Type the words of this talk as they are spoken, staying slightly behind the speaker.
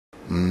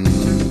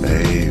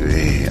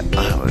Baby,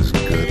 I was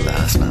good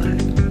last night.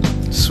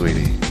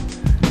 Sweetie,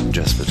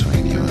 just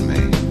between you and me,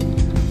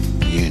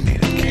 you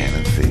need a can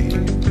of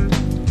feed.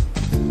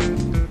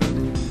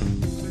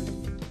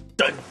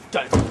 Dun,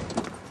 dun,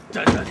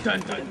 dun, dun, dun,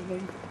 dun.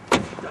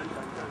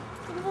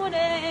 Good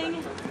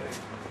morning.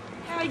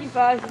 How are you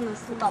both on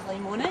this lovely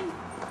morning?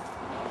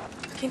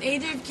 Can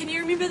you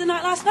remember the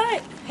night last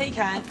night? He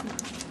can't.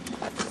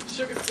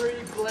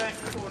 Sugar-free, black,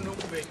 or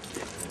normal bean?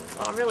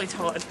 Oh, I'm really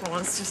tired. Oh,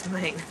 it's just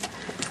mean.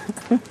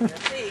 There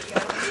you go.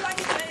 Would you like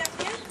a V up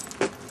here?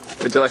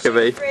 Would you like a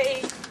V?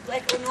 Free,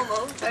 black or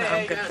normal? No,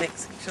 I'm good,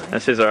 thanks, actually.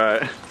 That she's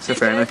alright. So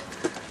apparently.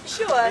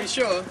 Sure. Are you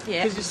sure?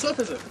 Yeah. Because your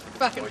slippers are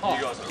fucking hot.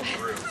 You guys are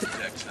real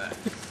dicks, eh?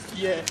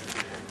 Yeah.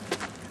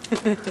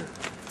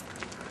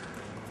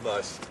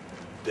 Nice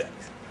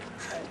dicks.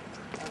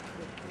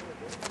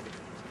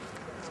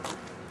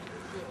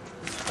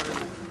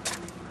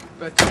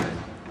 But,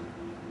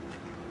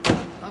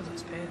 love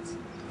those pants.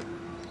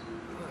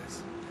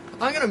 Nice.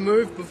 I'm gonna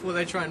move before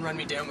they try and run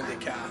me down with their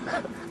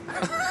car.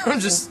 I'm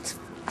just...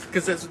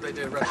 Because that's what they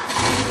do, right?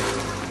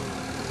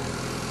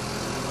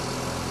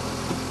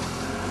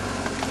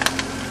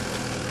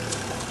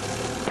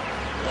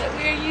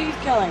 Where are you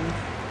going?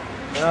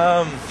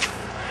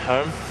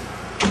 Home.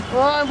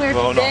 Well, where have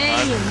Well, you not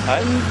been?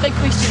 home. Hey? Big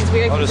questions,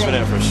 where have I you just been?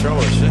 went out for a stroll,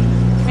 actually.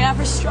 Went out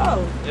for a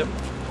stroll? Yep.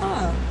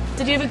 Oh.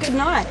 Did you have a good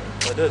night?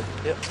 I did.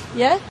 Yep.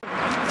 Yeah?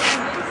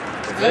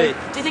 V.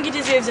 Do you think he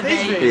deserves a V?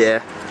 These Vs. Yeah.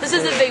 This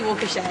is a V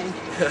Walk of Shame.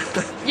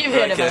 You've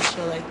heard of Okay. it,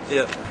 surely.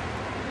 Yep.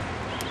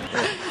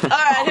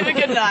 Alright, have a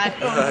good night.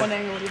 Or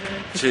morning, or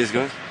whatever. Cheers,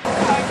 guys.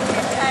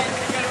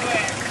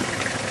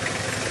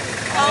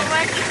 Oh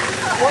my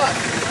god. What?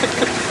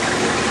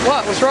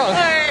 What? What's wrong? Oh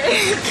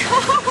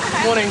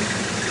god. Morning.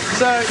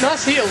 So,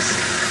 nice heels.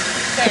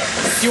 Hey,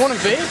 do you want a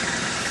V?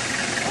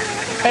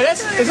 Hey, is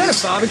that a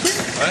barbecue?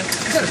 What?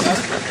 Is that a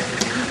barbecue?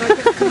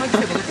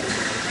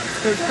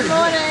 Good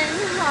morning.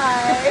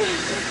 Hi.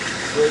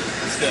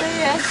 See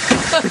ya.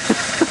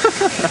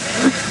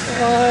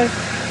 Bye.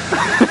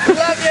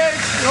 Love you.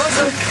 You're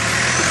awesome.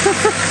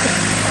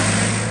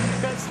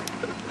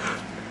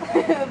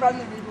 Run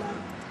the red light.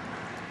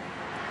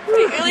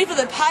 Pretty early for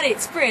the Party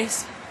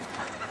Express.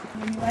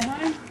 On your way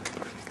home?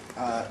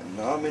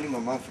 No, I'm meeting my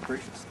mum for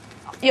breakfast.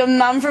 Your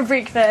mum for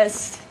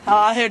breakfast. Oh,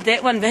 I heard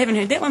that one, but I haven't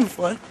heard that one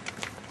before.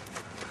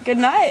 Good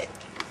night.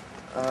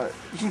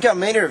 You can come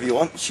meet her if you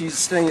want. She's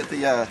staying at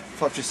the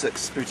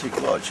 526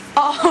 Boutique Lodge.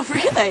 Oh,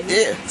 really?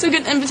 Yeah. So a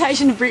good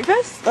invitation to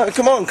breakfast? No,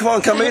 come on,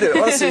 come meet her.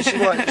 Honestly, she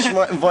might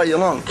invite you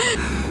along.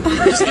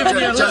 Just give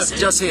me a look.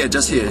 Just here.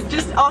 Just,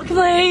 oh,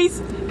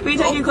 please. Can we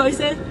take you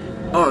closer?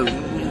 Oh,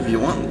 if you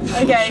want.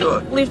 Okay.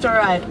 Sure. Left or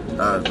right?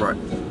 Right.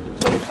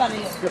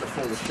 Funny. Gotta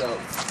fill the show.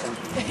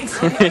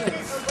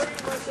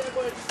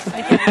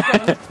 Okay,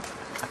 cool.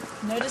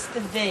 Notice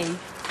the V. The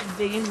V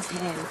in his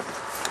hand.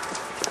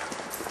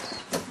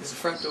 There's a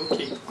front door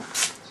key.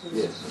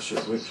 Yeah, I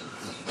should wait.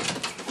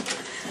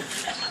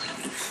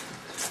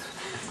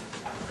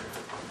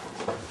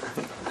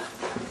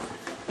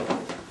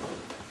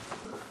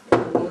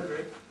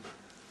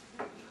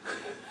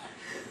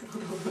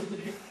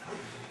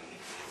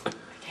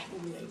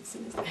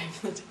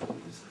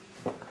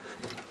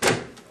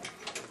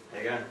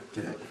 There you go.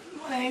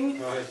 Morning.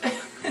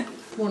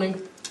 Morning.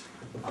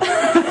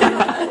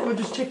 We're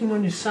just checking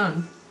on your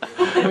son.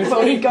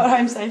 Well, he got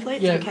home safely?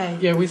 It's Yeah, okay.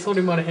 yeah, we thought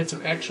he might have had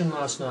some action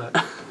last night.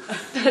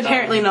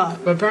 Apparently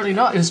not. But apparently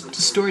not. His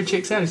story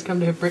checks out. He's come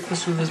to have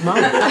breakfast with his mum.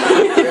 Yeah,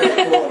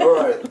 come on,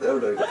 alright, that'll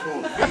do.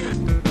 Come on.